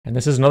And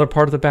this is another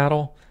part of the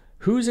battle.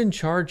 Who's in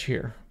charge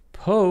here?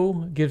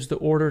 Poe gives the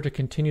order to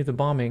continue the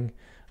bombing.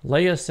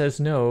 Leia says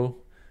no.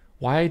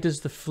 Why does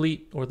the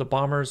fleet or the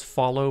bombers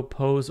follow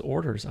Poe's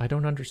orders? I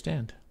don't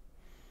understand.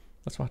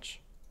 Let's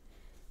watch.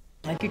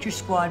 Now get your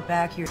squad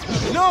back here.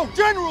 No,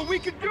 General, we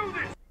can do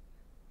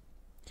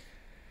this!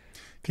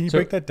 Can you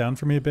break that down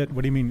for me a bit?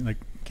 What do you mean? Like,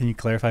 can you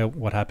clarify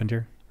what happened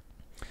here?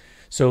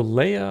 So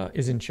Leia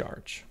is in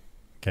charge.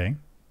 Okay.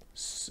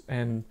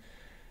 And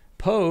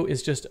Poe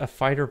is just a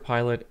fighter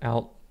pilot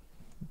out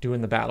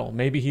doing the battle.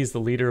 Maybe he's the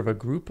leader of a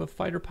group of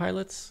fighter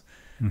pilots,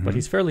 but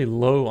he's fairly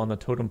low on the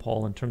totem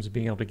pole in terms of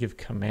being able to give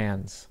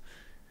commands.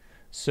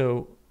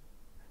 So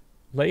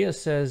Leia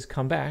says,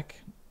 come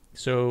back.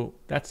 So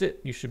that's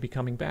it. You should be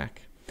coming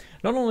back.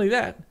 Not only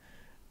that,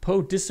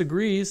 Poe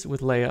disagrees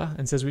with Leia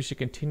and says we should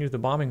continue the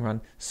bombing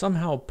run.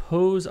 Somehow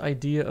Poe's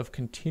idea of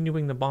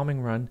continuing the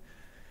bombing run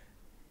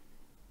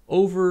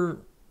overrides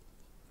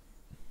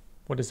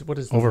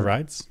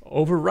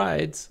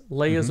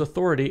Leia's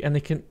authority, and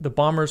the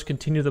bombers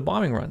continue the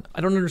bombing run.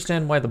 I don't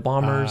understand why the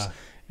bombers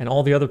and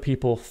all the other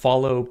people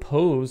follow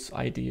Poe's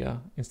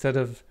idea instead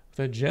of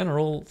the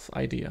general's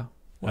idea.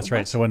 That's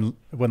right. So when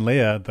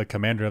Leia, the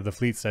commander of the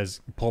fleet, says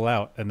pull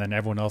out, and then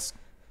everyone else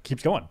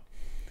keeps going.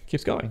 I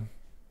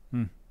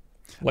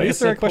guess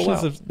there are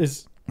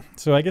questions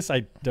so I guess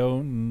I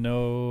don't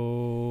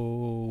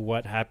know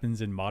what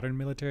happens in modern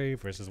military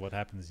versus what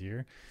happens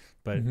here.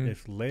 But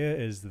if Leia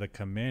is the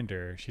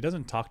commander, she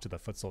doesn't talk to the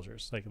foot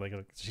soldiers. Like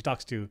she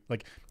talks to,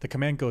 like, the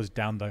command goes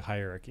down the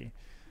hierarchy.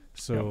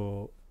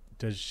 So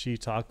does she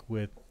talk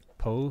with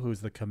Poe, who's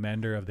the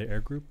commander of the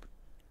air group,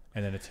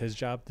 and then it's his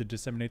job to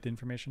disseminate the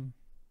information?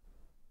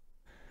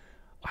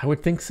 I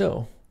would think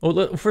so.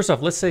 Well, first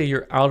off, let's say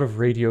you're out of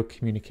radio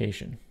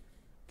communication,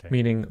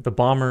 meaning the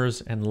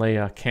bombers and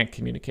Leia can't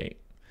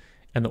communicate,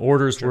 and the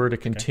orders were to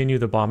continue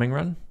the bombing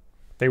run.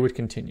 They would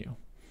continue.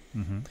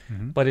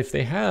 But if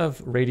they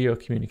have radio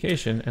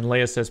communication and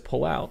Leia says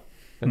pull out,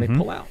 then they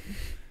pull out.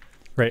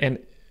 Right. And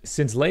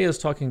since Leia's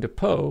talking to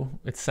Poe,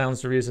 it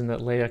sounds the reason that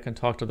Leia can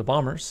talk to the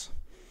bombers.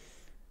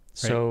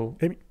 So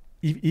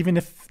even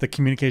if the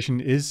communication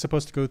is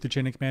supposed to go through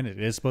chain of command, it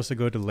is supposed to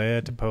go to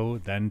Leia, to Poe,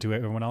 then to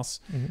everyone else.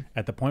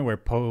 At the point where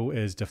Poe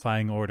is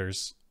defying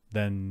orders,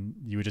 then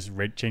you would just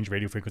change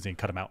radio frequency and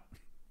cut him out.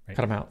 Right?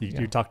 Cut him out.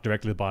 You talk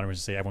directly to the bombers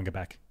and say, everyone get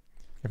back.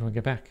 Everyone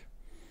get back.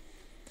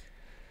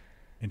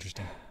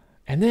 Interesting.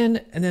 And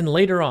then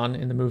later on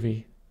in the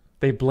movie,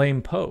 they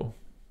blame Poe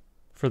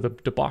for the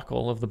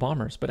debacle of the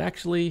bombers. But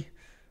actually,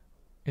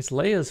 it's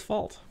Leia's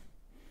fault.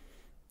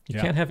 You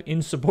can't have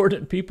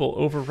insubordinate people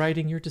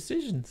overriding your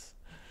decisions.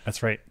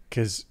 That's right,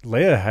 because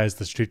Leia has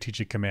the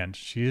strategic command.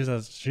 She's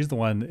the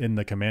one in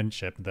the command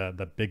ship,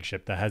 the big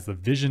ship, that has the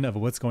vision of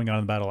what's going on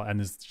in the battle,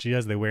 and she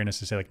has the awareness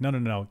to say, like,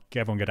 no,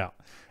 everyone get out.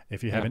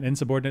 If you have an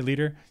insubordinate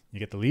leader, you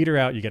get the leader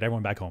out, you get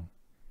everyone back home.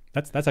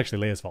 That's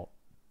actually Leia's fault.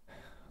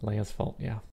 Leia's fault, yeah.